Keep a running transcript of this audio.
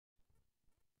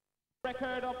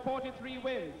Record of 43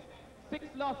 wins, 6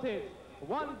 losses,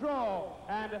 1 draw,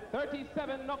 and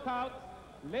 37 knockouts.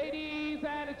 Ladies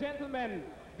and gentlemen,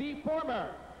 the former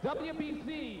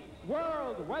WBC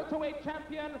World Welterweight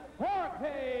Champion,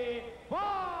 Jorge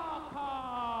Vaca.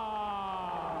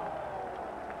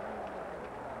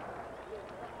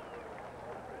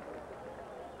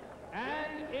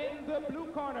 And in the blue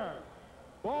corner,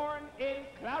 born in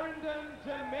Clarendon,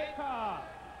 Jamaica,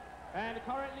 and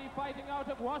currently fighting out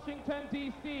of Washington,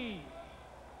 D.C.,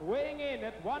 weighing in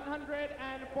at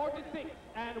 146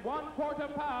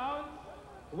 1/4 pounds,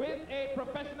 with a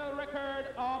professional record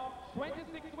of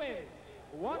 26 wins,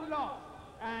 1 loss,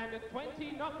 and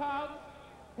 20 knockouts.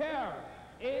 Here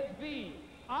is the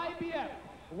IBF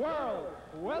World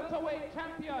Welterweight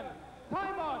Champion,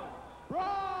 Simon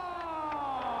Brown.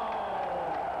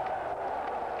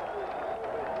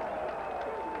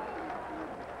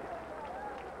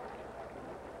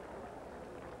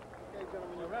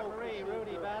 The referee,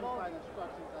 Rudy Battle,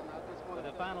 with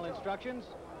the final instructions.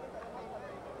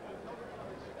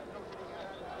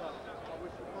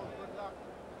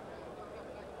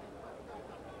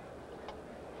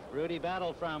 Rudy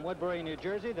Battle from Woodbury, New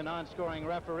Jersey, the non-scoring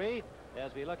referee.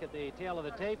 As we look at the tail of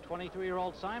the tape,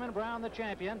 23-year-old Simon Brown, the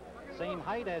champion, same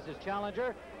height as his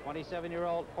challenger,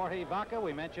 27-year-old Jorge Vaca.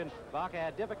 We mentioned Vaca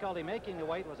had difficulty making the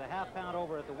weight, was a ½ pound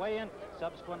over at the weigh-in,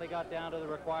 subsequently got down to the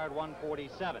required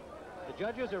 147. The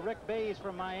judges are Rick Bays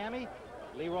from Miami,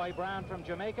 Leroy Brown from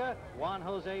Jamaica, Juan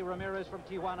Jose Ramirez from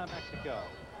Tijuana, Mexico.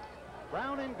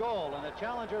 Brown in gold and the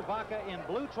challenger Vaca in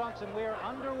blue trunks, and we're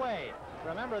underway.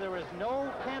 Remember, there is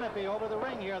no canopy over the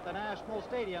ring here at the National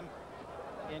Stadium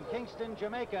in Kingston,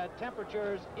 Jamaica.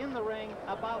 Temperatures in the ring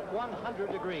about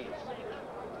 100 degrees.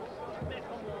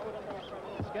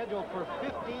 Scheduled for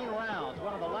 15 rounds,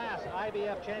 one of the last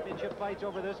IBF championship fights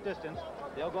over this distance.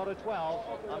 They'll go to 12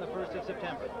 on the 1st of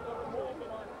September.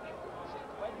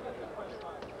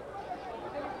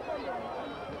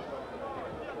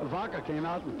 Vaca came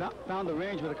out and found the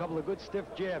range with a couple of good stiff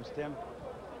jabs, Tim.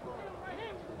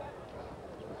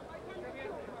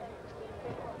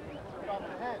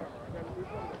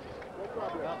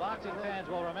 Well, boxing fans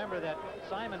will remember that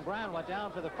Simon Brown went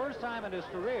down for the first time in his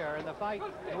career in the fight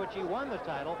in which he won the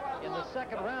title in the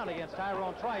 2nd round against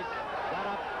Tyrone Trice. Got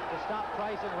up to stop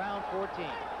Trice in round 14.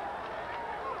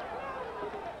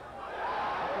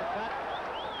 Uppercut,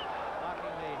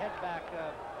 knocking the head back,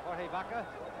 Jorge Vaca.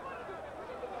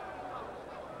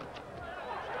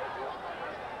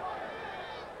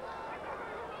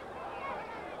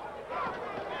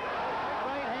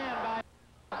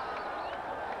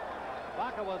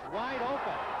 Vaca was wide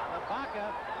open, but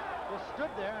Vaca just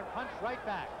stood there and punched right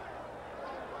back.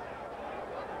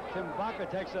 Tim, Vaca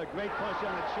takes a great punch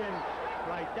on the chin.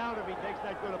 I doubt if he takes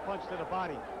that good a punch to the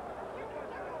body.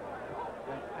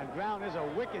 And Brown is a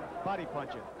wicked body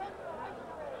puncher.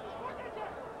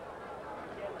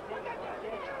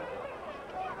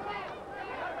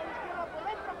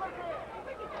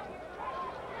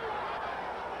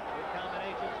 Good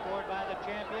combination scored by the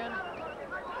champion,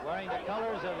 wearing the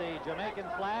colors of the Jamaican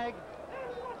flag,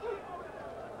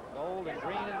 gold and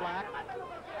green and black.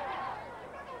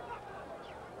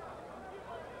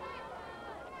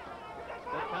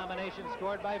 Good combination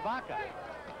scored by Vaca.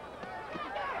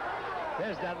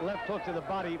 There's that left hook to the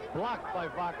body, blocked by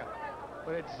Vaca,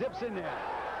 but it zips in there.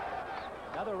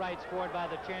 Another right scored by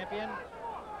the champion.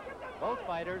 Both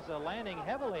fighters landing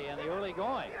heavily in the early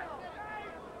going.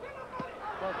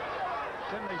 Well,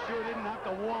 Tim, they sure didn't have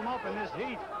to warm up in this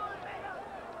heat.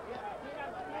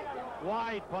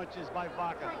 Wide punches by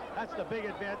Vaca. That's the big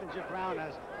advantage that Brown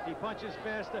has. He punches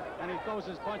faster and he throws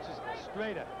his punches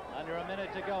straighter. Under a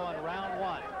minute to go in round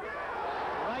 1.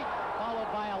 Right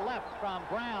followed by a left from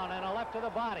Brown and a left to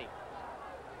the body.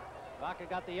 Vaca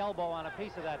got the elbow on a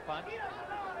piece of that punch.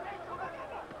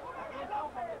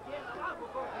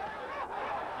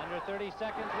 Under 30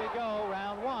 seconds we go,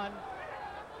 round 1.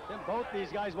 Tim, both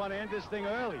these guys want to end this thing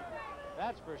early.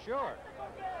 That's for sure.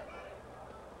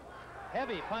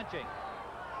 Heavy punching.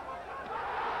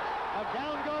 Now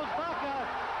down goes Vaca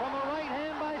from a right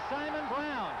hand by Simon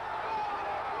Brown.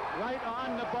 Right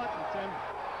on the button, Tim.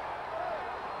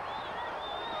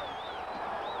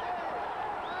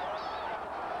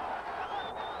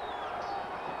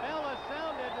 The bell has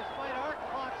sounded despite our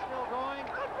clock still going.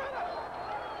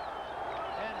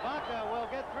 And Vaca will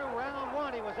get through round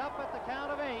 1. He was up at the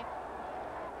count of 8.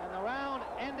 And the round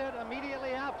ended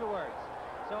immediately afterwards.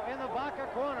 So in the Vaca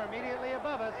corner, immediately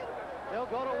above us, they'll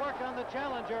go to work on the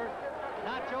challenger,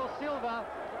 Nacho Silva,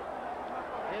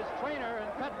 his trainer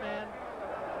and cut man.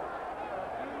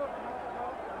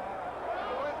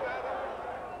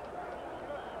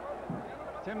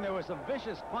 Tim, there were some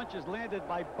vicious punches landed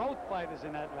by both fighters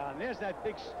in that round. There's that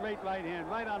big straight right hand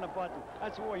right on the button.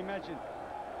 That's what we mentioned.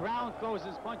 Brown throws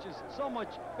his punches so much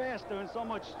faster and so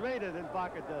much straighter than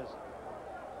Vaca does.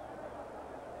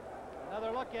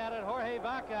 Another look at it. Jorge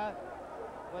Vaca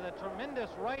with a tremendous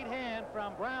right hand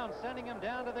from Brown, sending him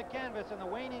down to the canvas in the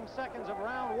waning seconds of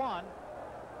round one.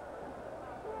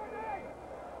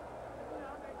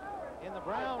 In the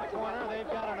Brown corner, they've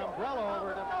got an umbrella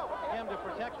over him to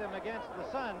protect them against the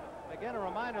sun. Again, a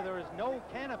reminder, there is no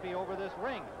canopy over this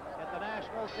ring at the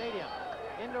National Stadium.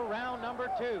 Into round number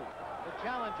two. The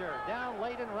challenger down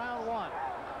late in round one.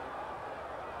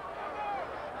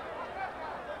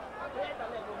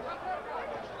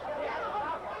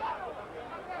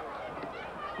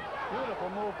 Beautiful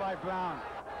move by Brown.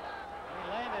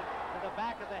 He landed to the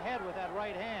back of the head with that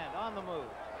right hand on the move.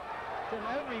 Tim,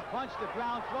 every punch that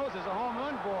Brown throws is a home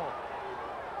run ball.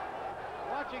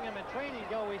 Watching him in training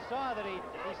go, we saw that he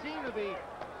seemed to be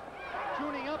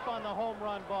tuning up on the home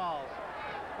run balls.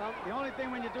 Well, the only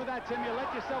thing when you do that, Tim, you let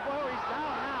yourself, oh, he's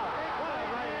down now. What a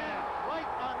right hand.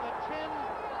 Right on the chin,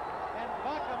 and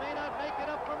Vaca may not make it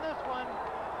up from this one.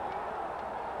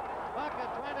 Vaca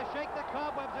trying to shake the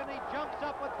cobwebs, and he jumps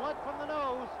up with blood from the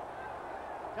nose,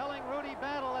 telling Rudy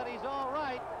Battle that he's all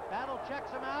right. Battle checks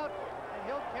him out, and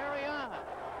he'll carry on.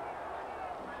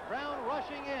 Brown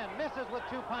rushing in, misses with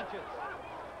two punches.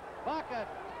 Vaca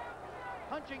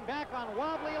punching back on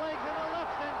wobbly legs, and the left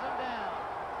sends him down.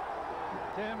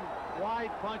 Tim,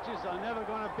 wide punches are never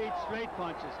going to beat straight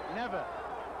punches. Never.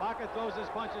 Vaca throws his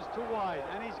punches too wide,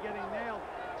 and he's getting nailed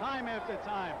time after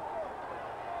time.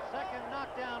 Second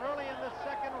knockdown early in the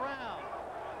second round.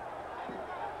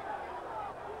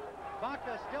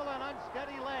 Vaca still on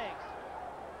unsteady legs.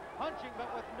 Punching, but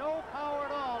with no power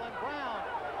at all, and Brown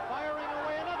firing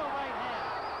away another right hand.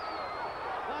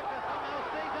 Vaca somehow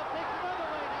stays up, takes another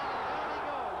right hand, and down he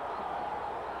goes.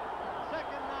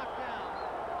 Second knockdown.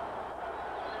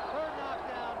 Third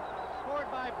knockdown scored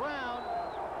by Brown.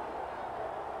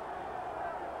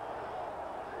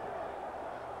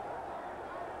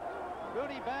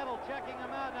 Rudy Battle checking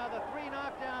him out. Now, the three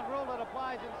knockdown rule that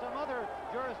applies in some other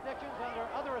jurisdictions under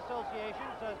other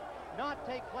associations does not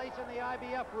take place in the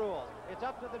IBF rules. It's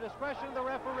up to the discretion of the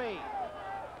referee.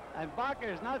 And Vaca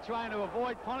is not trying to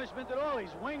avoid punishment at all.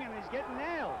 He's winging, he's getting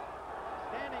nailed.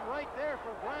 Standing right there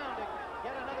for Brown to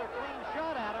get another clean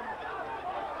shot at him.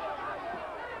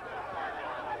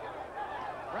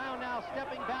 Brown now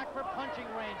stepping back for punching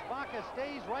range. Vaca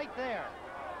stays right there,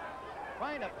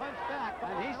 trying to punch back.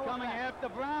 And he's coming after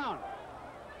Brown.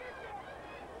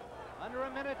 Under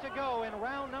a minute to go in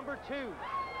round number two.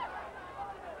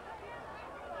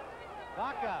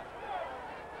 Vaca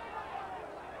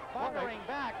firing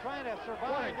back, trying to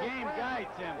survive. What a game guy,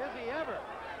 Tim. Is he ever?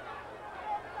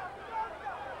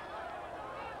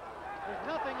 There's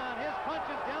nothing on his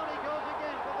punches. Down he goes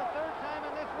again for the third time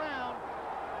in this round.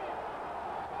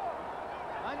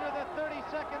 Under the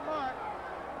 30-second mark.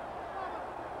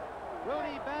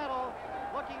 Rudy Battle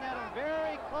looking at him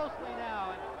very closely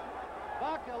now. And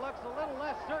Vaca looks a little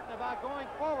less certain about going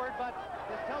forward, but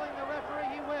is telling the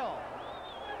referee he will.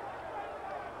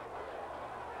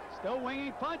 Still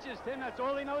winging punches, Tim. That's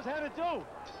all he knows how to do.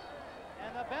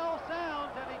 And the bell sounds,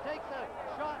 and he takes a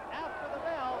shot after the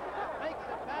bell, makes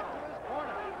it back to his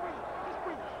corner.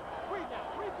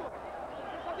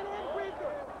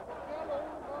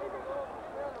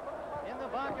 In the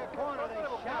Vaca corner, they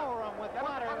shower him with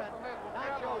water, and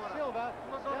Nacho Silva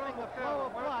stemming the flow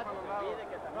of blood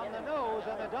from the nose,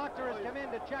 and the doctor has come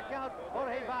in to check out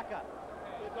Jorge Vaca.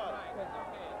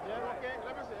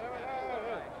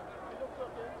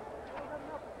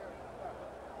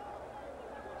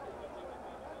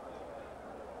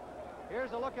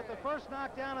 Here's a look at the first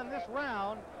knockdown in this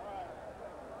round.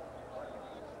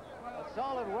 A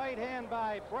solid right hand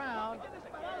by Brown.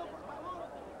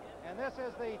 And this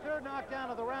is the third knockdown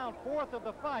of the round, fourth of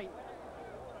the fight.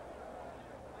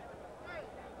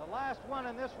 The last one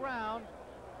in this round.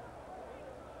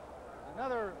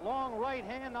 Another long right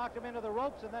hand knocked him into the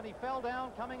ropes, and then he fell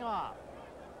down coming off.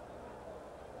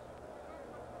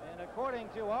 And according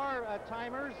to our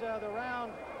timers, the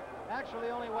round actually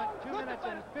only went 2 minutes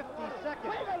and 50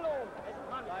 seconds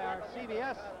by our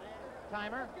CBS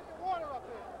timer.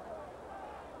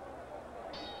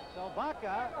 So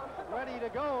Vaca ready to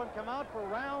go and come out for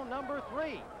round number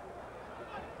 3.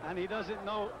 And he doesn't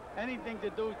know anything to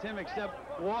do, Tim, except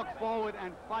walk forward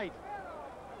and fight.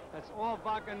 That's all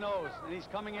Vaca knows, and he's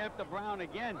coming after Brown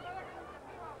again.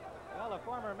 Well, the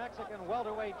former Mexican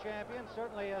welterweight champion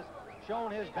certainly has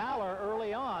shown his valor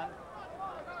early on.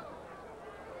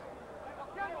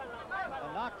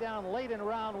 A knockdown late in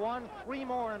round 1, 3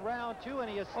 more in round 2, and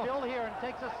he is still here and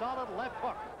takes a solid left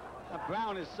hook.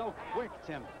 Brown is so quick,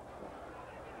 Tim.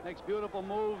 Makes beautiful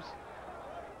moves.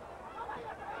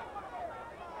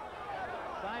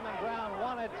 Simon Brown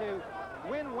wanted to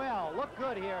win well, look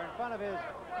good here in front of his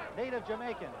native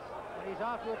Jamaicans, and he's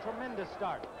off to a tremendous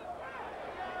start.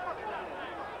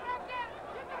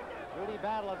 Rudy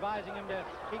Battle advising him to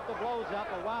keep the blows up.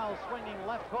 A wild swinging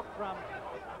left hook from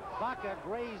Vaca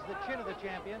grazed the chin of the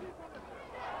champion.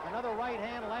 Another right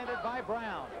hand landed by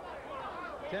Brown.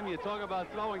 Tim, you talk about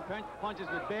throwing punches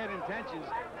with bad intentions.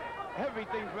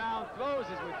 Everything Brown throws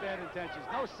is with bad intentions.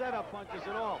 No setup punches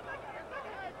at all.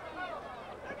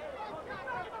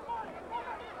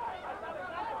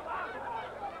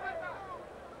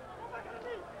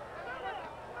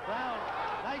 Brown,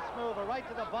 nice move, a right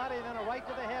to the body, and then a right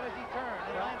to the head as he turned.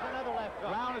 And lands another left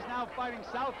hook. Brown is now fighting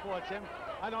southpaw, Tim.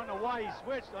 I don't know why he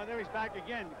switched. Oh, there he's back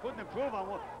again. Couldn't improve on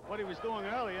what he was doing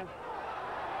earlier.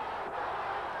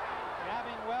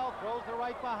 Jabbing well, throws the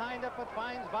right behind it, but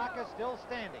finds Vaca still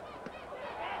standing.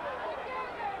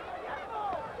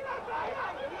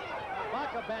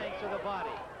 Vaca bangs to the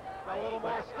body. Got a little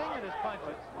more sting in his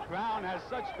punches. Brown has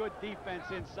such good defense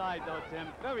inside, though, Tim.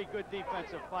 Very good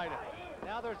defensive fighter.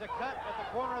 Now there's a cut at the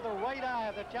corner of the right eye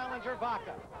of the challenger,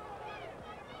 Vaca.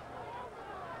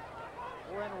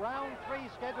 We're in round 3,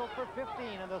 scheduled for 15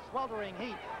 in the sweltering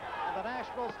heat of the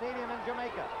Nashville Stadium in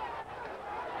Jamaica.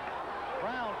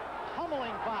 Brown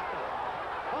pummeling Vaca.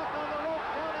 Vaca on the rope,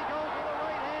 down he goes with the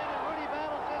right hand, and Rudy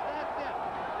Battle says that's it.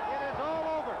 It is all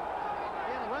over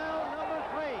in round number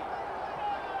 3.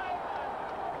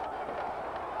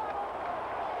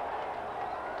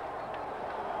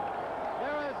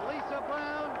 There is Lisa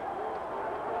Brown,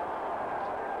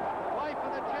 the wife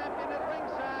of the champion at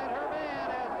ringside. Her man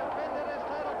has defended his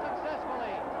title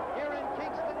successfully here in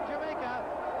Kingston, Jamaica.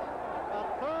 A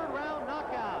third-round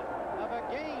knockout of a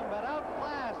game, but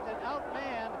outclassed and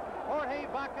outmanned Jorge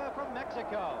Vaca from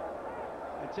Mexico.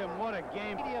 And Tim, what a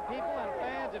game. Media people and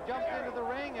fans have jumped into the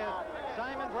ring as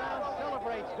Simon Brown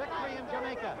celebrates victory in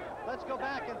Jamaica. Let's go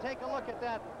back and take a look at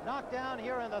that knockdown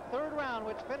here in the 3rd round,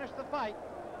 which finished the fight.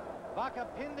 Vaca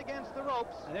pinned against the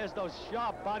ropes. And there's those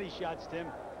sharp body shots, Tim.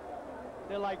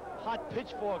 They're like hot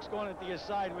pitchforks going into your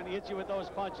side when he hits you with those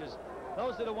punches.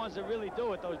 Those are the ones that really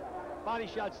do it. Those body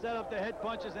shots set up the head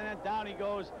punches, and then down he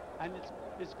goes, and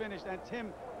it's finished. And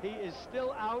Tim, he is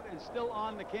still out and still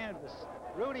on the canvas.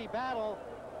 Rudy Battle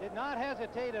did not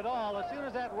hesitate at all. As soon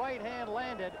as that right hand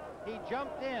landed, he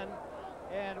jumped in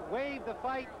and waved the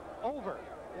fight over.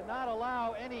 Did not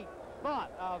allow any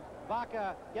thought of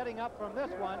Vaca getting up from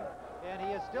this one, and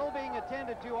he is still being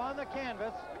attended to on the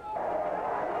canvas.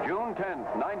 June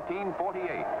 10th,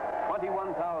 1948,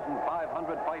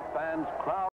 21,500 fight fans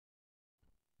crowd.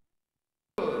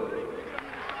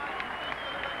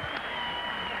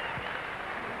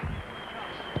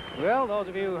 Well, those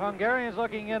of you Hungarians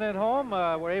looking in at home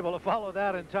were able to follow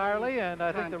that entirely, and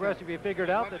I think the rest of you figured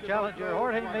out the challenger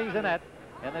Jorge Maysonet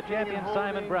and the champion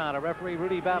Simon Brown. A referee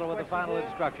Rudy Battle with the final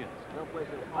instructions.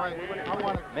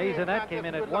 Maysonet came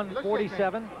in at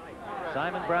 147,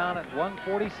 Simon Brown at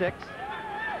 146,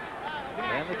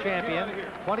 and the champion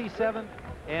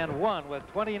 27-1 with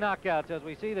 20 knockouts. As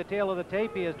we see the tail of the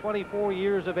tape, he is 24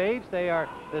 years of age. They are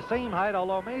the same height,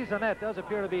 although Maysonet does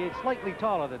appear to be slightly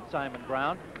taller than Simon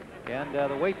Brown. And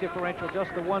the weight differential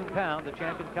just the 1 pound, the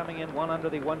champion coming in 1 under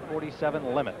the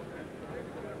 147 limit.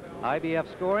 IBF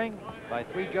scoring by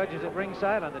 3 judges at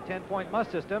ringside on the 10-point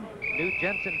must system. Knut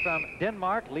Jensen from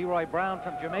Denmark, Leroy Brown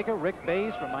from Jamaica, Rick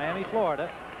Bays from Miami, Florida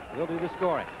will do the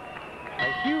scoring.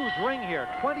 A huge ring here,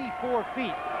 24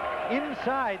 feet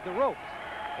inside the ropes.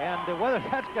 And whether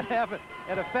that's going to have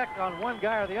an effect on one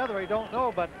guy or the other, I don't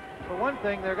know. But for one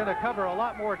thing, they're going to cover a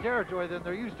lot more territory than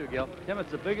they're used to, Gil. Tim, it's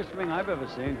the biggest ring I've ever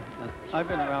seen. I've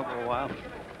been around for a while.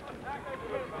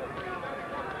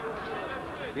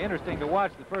 It'll be interesting to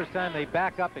watch the first time they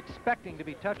back up expecting to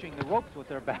be touching the ropes with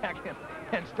their back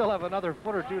and still have another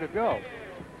foot or 2 to go.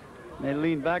 They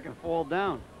lean back and fall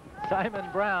down. Simon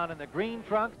Brown in the green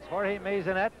trunks, Jorge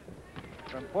Maysonet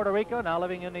from Puerto Rico, now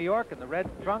living in New York, in the red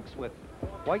trunks with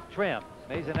white trim.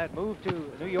 Maysonet moved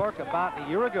to New York about a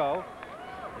year ago.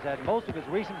 He's had most of his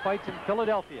recent fights in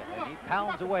Philadelphia, and he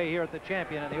pounds away here at the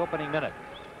champion in the opening minute.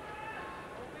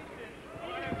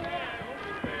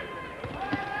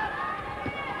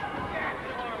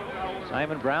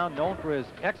 Simon Brown, known for his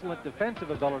excellent defensive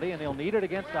ability, and he'll need it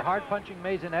against a hard-punching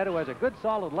Maysonet, who has a good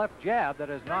solid left jab that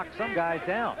has knocked some guys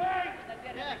down.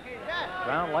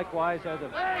 Brown likewise has a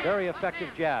very effective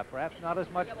jab, perhaps not as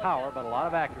much power, but a lot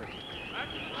of accuracy.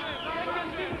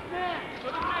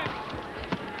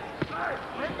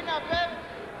 Breaking up, baby.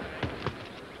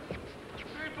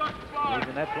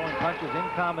 Maysonet throwing punches in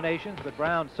combinations, but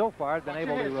Brown so far has been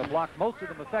able to block most of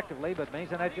them effectively, but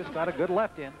Maysonet just got a good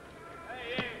left in.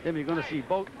 Tim, you're going to see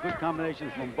both good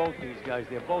combinations from both these guys.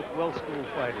 They're both well-schooled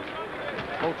fighters.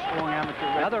 Both strong amateur.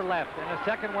 Another left, and a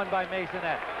second one by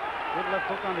Maysonet. Good left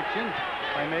hook on the chin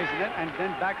by Maysonet, and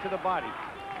then back to the body.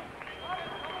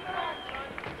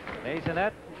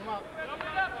 Maysonet,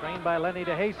 trained by Lenny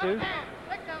DeJesus,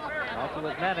 also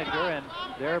his manager, and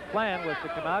their plan was to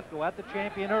come out, go at the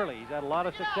champion early. He's had a lot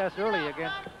of success early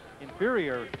against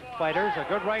inferior fighters. A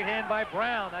good right hand by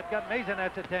Brown. That got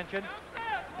Maysonet's attention.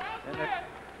 And the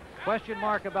question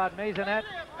mark about Maysonet,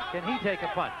 can he take a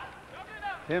punch?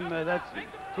 Tim, that's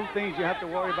two things you have to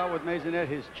worry about with Maysonet,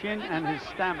 his chin and his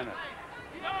stamina.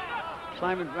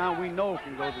 Simon Brown, we know,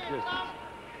 can go the distance.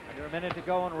 Under a minute to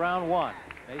go in round one.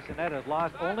 Maysonet has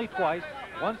lost only twice,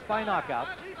 once by knockout.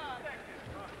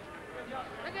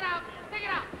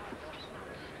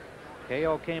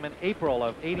 KO came in April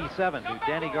of '87 to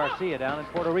Danny Garcia down in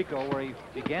Puerto Rico, where he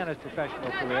began his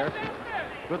professional career.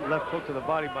 Good left hook to the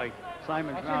body by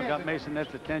Simon Brown got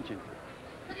Maysonet's attention.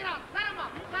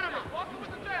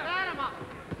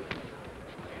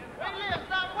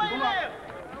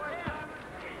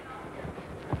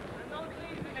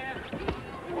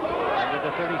 Under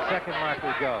the 30-second mark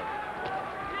we go.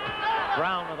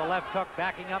 Brown with a left hook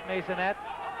backing up Maysonet.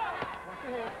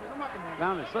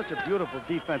 Brown is such a beautiful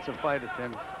defensive fighter,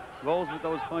 Tim. Rolls with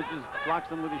those punches, blocks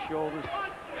them with his shoulders.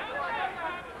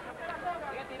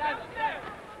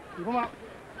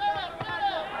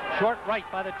 Short right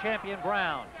by the champion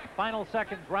Brown. Final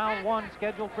seconds, round one,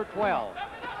 scheduled for 12.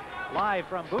 Live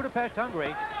from Budapest,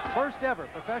 Hungary. First ever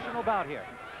professional bout here.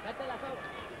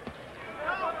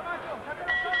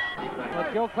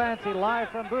 With Joe Clancy live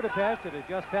from Budapest. It is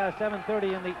just past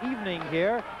 7:30 in the evening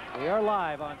here. We are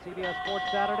live on CBS Sports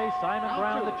Saturday. Simon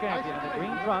Brown, the champion in the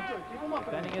green trunks,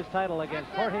 defending his title against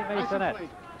Jorge Maysonet.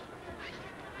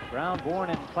 Brown, born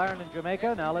in Clarendon,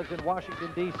 Jamaica, now lives in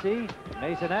Washington, D.C.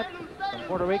 Maysonet from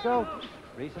Puerto Rico,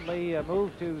 recently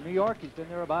moved to New York. He's been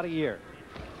there about a year.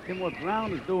 Tim, what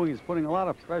Brown is doing is putting a lot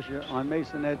of pressure on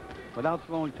Maysonet without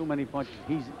throwing too many punches.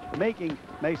 He's making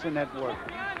Maysonet work.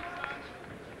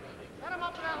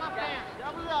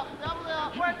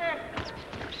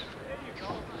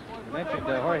 You mentioned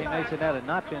Jorge Maysonet had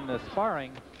not been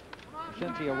sparring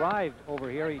since he arrived over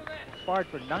here. He sparred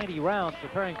for 90 rounds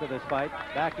preparing for this fight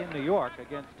back in New York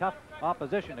against tough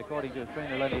opposition, according to his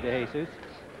trainer Lenny DeJesus.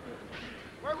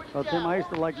 Well, Tim, I used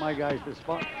to like my guys to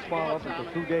spar up until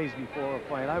 2 days before a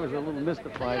fight. I was a little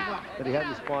mystified that he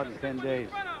hadn't sparred in 10 days.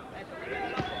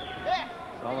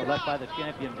 Solid left by the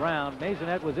champion Brown.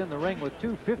 Maysonet was in the ring with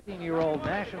two 15-year-old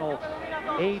national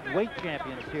age weight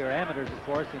champions here, amateurs, of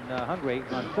course, in Hungary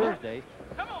on Thursday.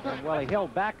 And while he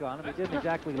held back on him, he didn't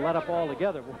exactly let up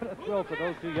altogether. What a thrill for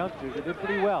those two youngsters. They did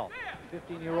pretty well.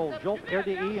 15-year-old Jolt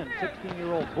RDI and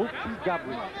 16-year-old Bulci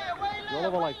Gabriel. Thrill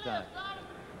of a lifetime.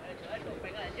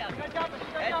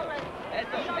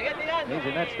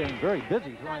 Maysonet staying very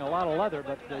busy, throwing a lot of leather,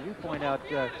 but you point out,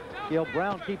 Gil,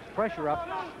 Brown keeps pressure up,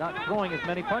 not throwing as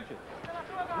many punches.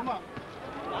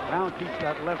 Brown keeps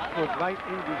that left foot right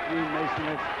in between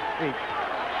Maysonet's feet.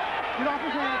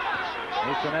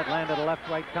 Maysonet landed a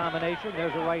left-right combination.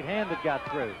 There's a right hand that got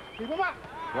through.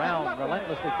 Brown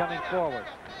relentlessly coming forward.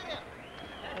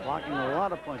 Blocking a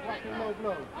lot of punches.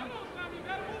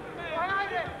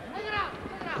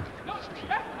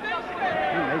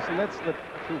 Maysonet slipped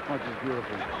two punches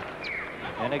beautifully.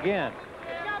 And again.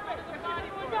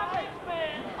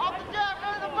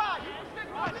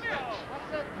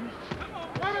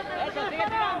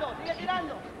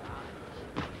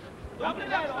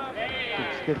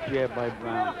 Good stiff jab by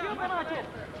Brown.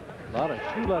 A lot of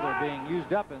shoe leather being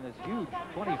used up in this huge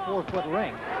 24-foot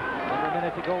ring. Under a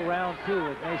minute to go, round two,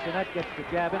 as Maysonet gets the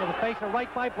jab into the face. A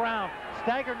right by Brown.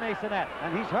 Staggered Maysonet.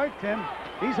 And he's hurt, Tim.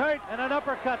 He's hurt. And an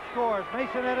uppercut scores.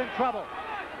 Maysonet in trouble.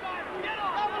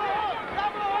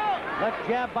 Left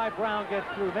jab by Brown gets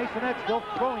through. Maysonet still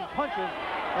throwing punches,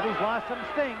 but he's lost some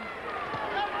sting.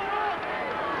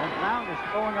 And Brown is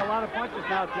throwing a lot of punches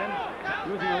now, Tim.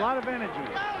 Using a lot of energy.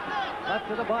 Left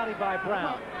to the body by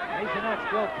Brown. Maysonet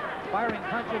still firing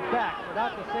punches back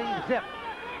without the same zip.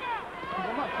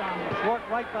 Short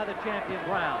right by the champion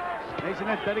Brown.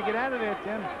 Maysonet better get out of there,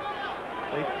 Tim.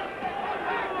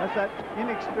 That's that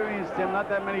inexperience, Tim. Not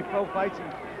that many pro fights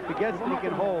he gets that he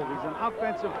can hold. He's an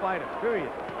offensive fighter,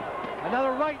 period.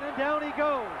 Another right, and down he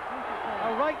goes.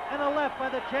 A right and a left by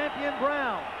the champion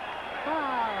Brown.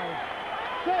 5,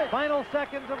 6. Final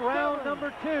seconds of round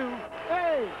number 2.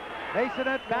 8.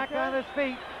 Maysonet back on his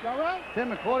feet. All right?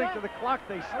 Tim, according to the clock,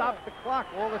 they stopped the clock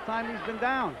all the time he's been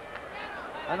down.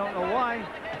 I don't know why.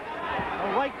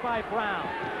 A right by Brown.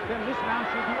 Then this round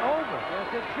should be over.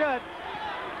 Yes, it should.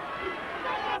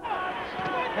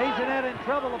 Maysonet in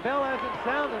trouble. The bell hasn't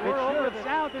sounded. It We're should over have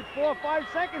sounded 4 or 5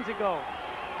 seconds ago.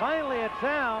 Finally, it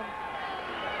sounds.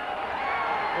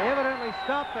 They evidently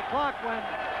stopped the clock when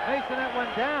Maysonet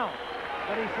went down,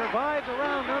 but he survived the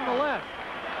round nonetheless.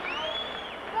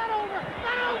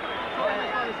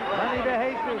 Sonny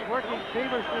DeJesus working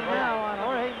feverishly now on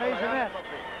Jorge Maysonet.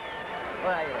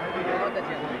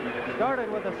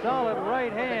 Started with a solid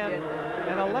right hand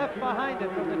and a left behind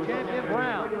it from the champion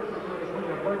Brown.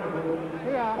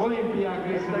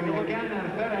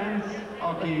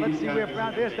 Let's see where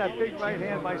Brown, there's that big right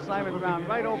hand by Simon Brown,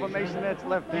 right over Maysonet's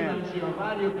left hand.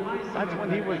 That's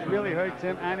when he was really hurt,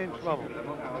 Tim, and in trouble.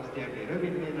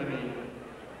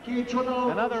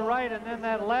 Another right and then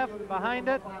that left behind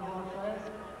it.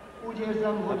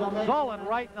 A solid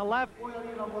right and the left,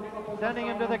 sending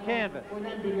him to the canvas.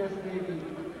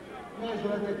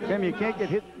 Tim, you can't get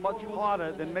hit much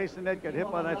harder than Maysonet got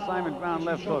hit by that Simon Brown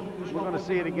left hook. We're going to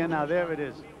see it again now. There it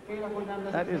is.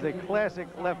 That is a classic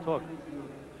left hook.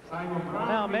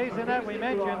 Now, Maysonet, we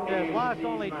mentioned, has lost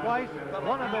only twice.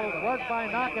 One of those was by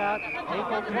knockout,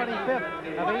 April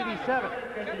 25th of '87.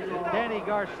 Danny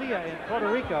Garcia in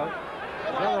Puerto Rico.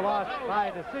 Never lost by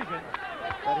decision,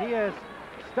 but he has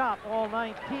stopped all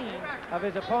 19 of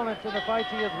his opponents in the fights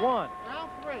he has won.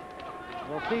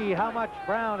 We'll see how much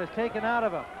Brown has taken out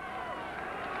of him.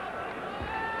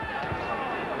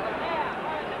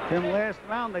 Tim, last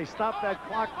round, they stopped that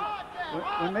clock.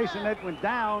 When Maysonet went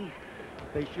down,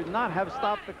 they should not have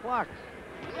stopped the clock.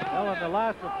 Well, and the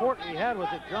last report we had was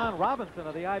that John Robinson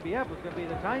of the IBF was going to be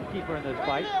the timekeeper in this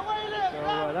fight.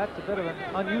 So that's a bit of an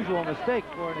unusual mistake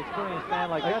for an experienced man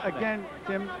like that. Again,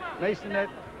 Tim, Maysonet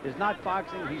is not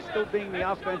boxing. He's still being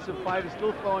the offensive fighter,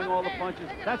 still throwing all the punches.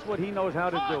 That's what he knows how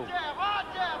to do.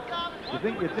 You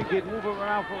think he'd move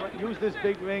around, use this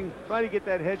big ring, try to get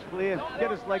that head clear, get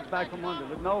his legs back from under.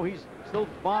 But no, he's still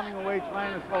bombing away,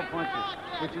 trying to throw punches,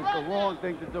 which is the wrong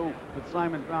thing to do with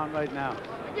Simon Brown right now.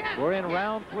 We're in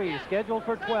round 3, scheduled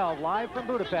for 12, live from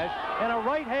Budapest, and a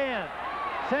right hand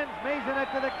sends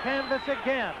Maysonet to the canvas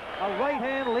again. A right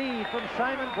hand lead from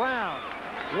Simon Brown.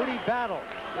 Rudy Battle,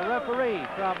 the referee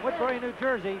from Woodbury, New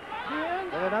Jersey,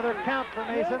 with another count for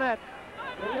Maysonet.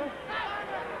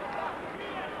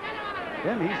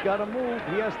 Then he's got to move.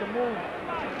 He has to move.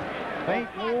 Feint,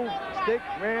 move, stick,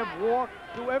 grab, walk,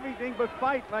 do everything but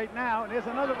fight right now. And there's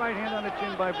another right hand on the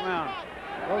chin by Brown.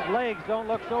 Those legs don't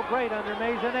look so great under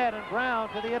Maysonet, and Brown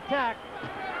to the attack.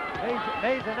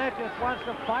 Maysonet just wants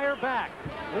to fire back.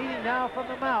 Leading now from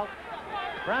the mouth.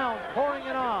 Brown pouring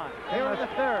it on here in the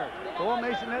third. All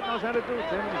Maysonet knows how to do,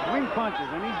 Tim, is wing punches,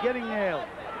 and he's getting nailed.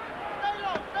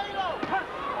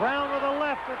 Brown with a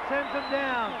left that sends him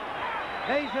down.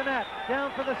 Maysonet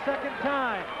down for the second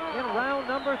time in round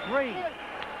number 3.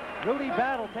 Rudy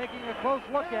Battle taking a close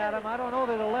look at him. I don't know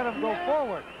that he'll let him go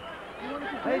forward.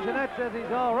 Maysonet says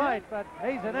he's all right, but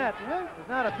Maysonet does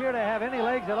not appear to have any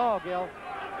legs at all, Gil.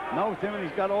 No, Tim, and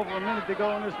he's got over a minute to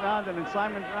go in this round, and then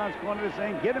Simon Brown's corner is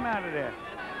saying, get him out of there.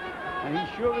 And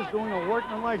he sure is doing a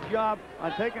workmanlike job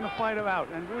on taking the fighter out.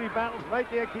 And Rudy Battle's right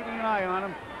there keeping an eye on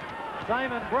him.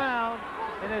 Simon Brown,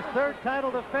 in his third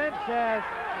title defense, says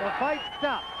the fight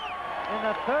stopped. In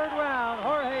the third round,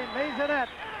 Jorge Maysonet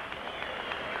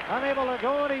unable to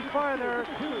go any farther.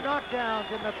 2 knockdowns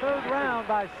in the third round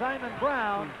by Simon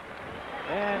Brown.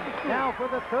 And now for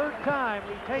the third time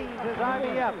retains his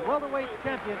IBF welterweight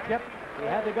championship. He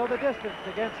had to go the distance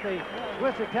against the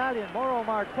Swiss-Italian Mauro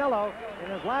Martello in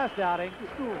his last outing.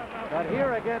 But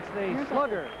here against the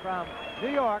slugger from New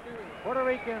York, Puerto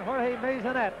Rican Jorge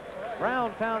Maysonet,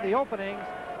 Brown found the openings,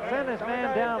 sent his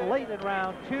man down late in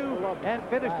round 2, and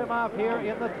finished him off here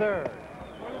in the third.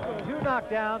 2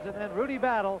 knockdowns, and then Rudy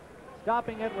Battle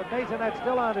stopping it with Maysonet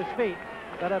still on his feet,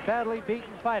 but a badly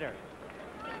beaten fighter.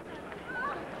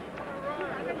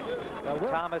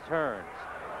 Thomas Hearns.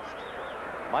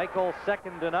 Michael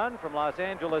second to none from Los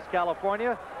Angeles,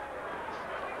 California.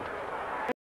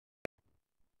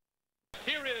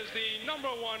 Here is the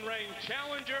 #1 ranked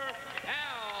challenger,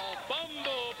 Al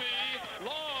Bumblebee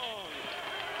Long.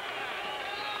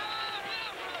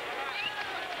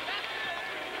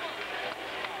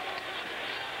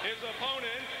 His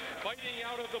opponent, fighting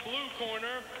out of the blue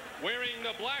corner, wearing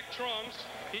the black trunks,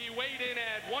 he weighed in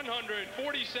at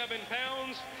 147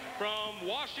 pounds from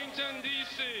Washington,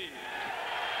 D.C.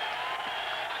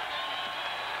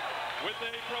 With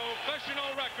a professional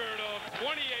record of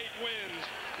 28 wins,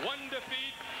 1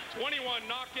 defeat, 21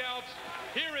 knockouts,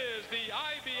 here is the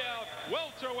IBF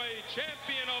welterweight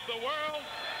champion of the world,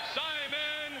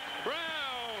 Simon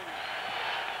Brown.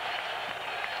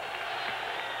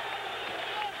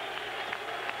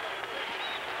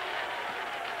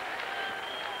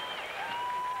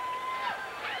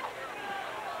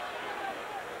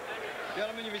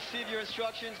 Gentlemen, you received your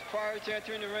instructions prior to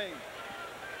entering the ring.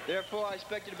 Therefore, I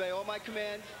expect you to obey all my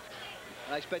commands.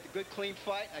 And I expect a good, clean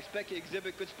fight. I expect you to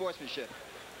exhibit good sportsmanship.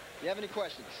 Do you have any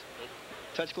questions?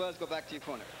 Touch gloves, go back to your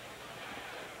corner.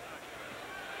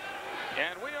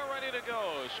 And we are ready to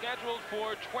go. Scheduled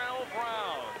for 12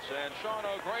 rounds. And Sean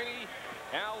O'Grady,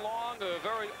 Al Long, a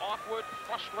very awkward,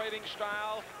 frustrating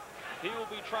style. He will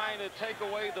be trying to take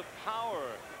away the power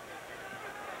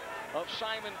of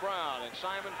Simon Brown. And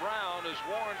Simon Brown is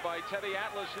warned by Teddy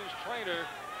Atlas, his trainer,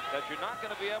 that you're not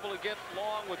going to be able to get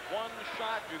Long with one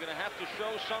shot. You're going to have to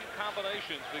show some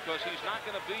combinations because he's not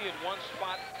going to be in one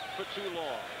spot for too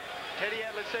long. Teddy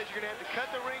Atlas says you're going to have to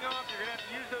cut the ring off. You're going to have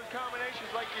to use those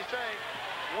combinations like you say.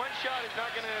 One shot is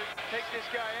not going to take this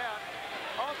guy out.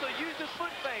 Also, use the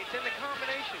foot feints and the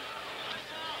combinations.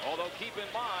 Although, keep in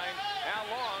mind, Al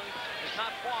Long has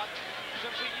not fought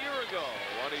since a year ago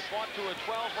when he fought to a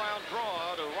 12-round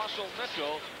draw to Russell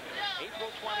Mitchell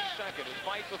April 22nd. His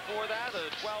fight before that,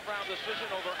 a 12-round decision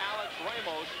over Alex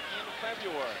Ramos in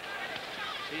February.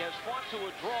 He has fought to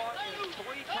a draw in 3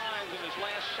 times in his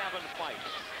last 7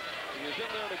 fights. He is in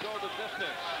there to go the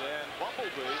distance, and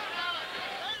Bumblebee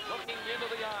looking into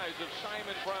the eyes of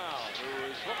Simon Brown, who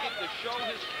is looking to show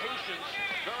his patience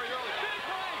very early. Big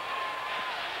right!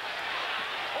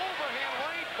 Overhand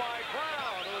right by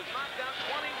Brown, who has knocked out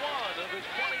 21 of his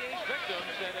 28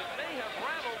 victims, and it may have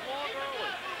rattled Long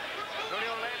early. Tony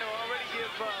Orlando already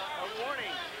give a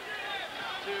warning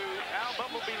to Al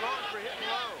Bumblebee Long for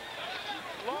hitting low.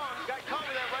 Long got caught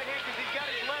with that right hand because he's got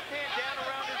his left hand down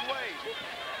around his waist.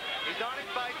 He's on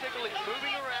his bicycle, he's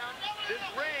moving around. This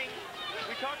ring,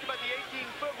 we talked about the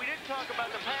 18-foot. We didn't talk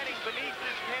about the padding beneath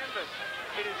this canvas.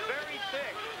 It is very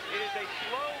thick. It is a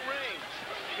slow ring,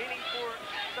 meaning for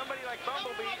somebody like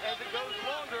Bumblebee, as it goes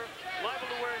longer, liable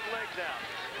to wear his legs out.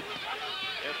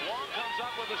 If Long comes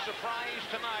up with a surprise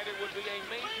tonight, it would be a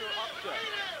major upset.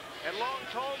 And Long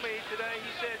told me today,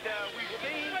 he said, we've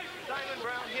seen Simon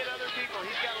Brown hit other people.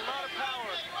 He's got a lot of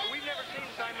power, but we've never seen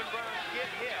Simon Brown get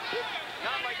hit.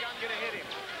 Not like I'm going to hit him.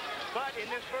 But in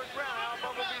this first round, Al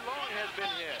Bumblebee Long has been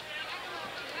hit.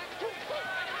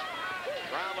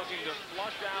 Brown looking to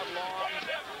flush out Long.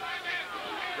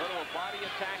 Go to a body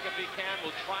attack if he can.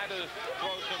 Will try to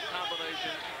throw some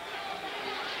combinations.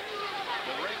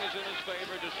 The ring is in his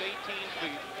favor, just 18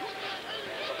 feet.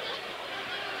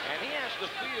 And he has to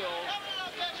feel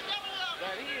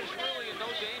that he is really in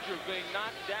no danger of being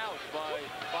knocked out by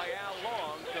Al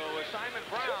Long. So Simon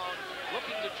Brown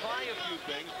looking to try a few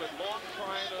things, but Long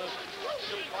trying to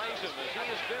surprise him as he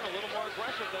has been a little more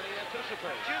aggressive than he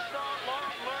anticipated. Just saw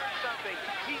Long learn something.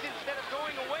 He's, instead of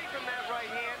going away from that right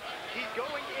hand, he's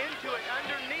going into it,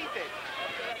 underneath it,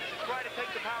 to try to take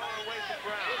the power away from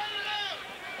Brown.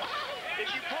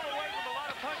 If you pull away from a lot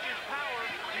of punches, power,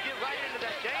 you get right into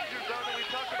that danger zone that we've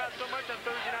talked about so much on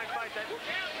Thursday Night Fights. That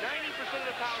 90% of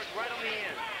the power is right on the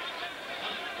end.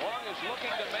 Long is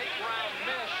looking to make Brown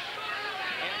miss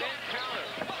and then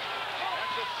counter.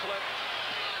 That's a slip.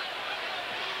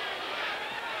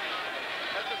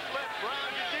 That's a slip. Brown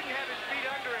just didn't have his feet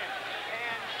under him.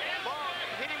 And Long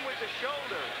hit him with the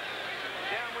shoulder.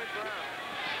 Down with Brown.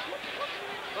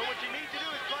 But what you need to do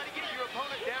is try to get your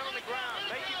opponent down on the ground.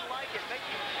 Make him like it. Make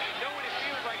him know what it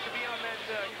feels like to be on that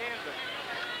canvas.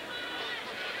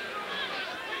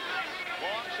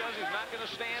 Long says he's not going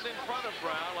to stand in front of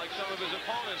Brown like some of his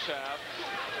opponents have.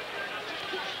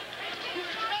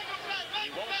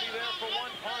 He won't be there for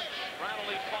one punch. Brown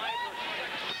only 5 or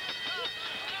 6.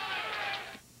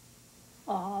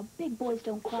 Aw, big boys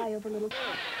don't cry over little...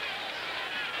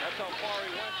 That's how far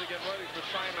he went to get ready for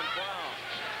Simon Brown.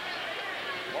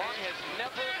 Long has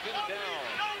never been down.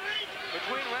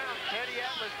 Between rounds, Teddy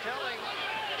Atlas telling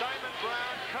Simon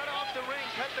Brown, cut off the ring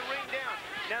down.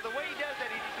 Now, the way he does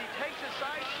that, he takes a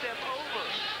side step over.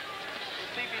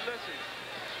 Let's see if he listens.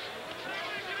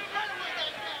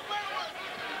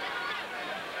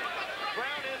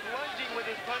 Brown is lunging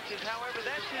with his punches. However,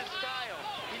 that's his style.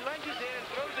 He lunges in and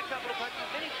throws a couple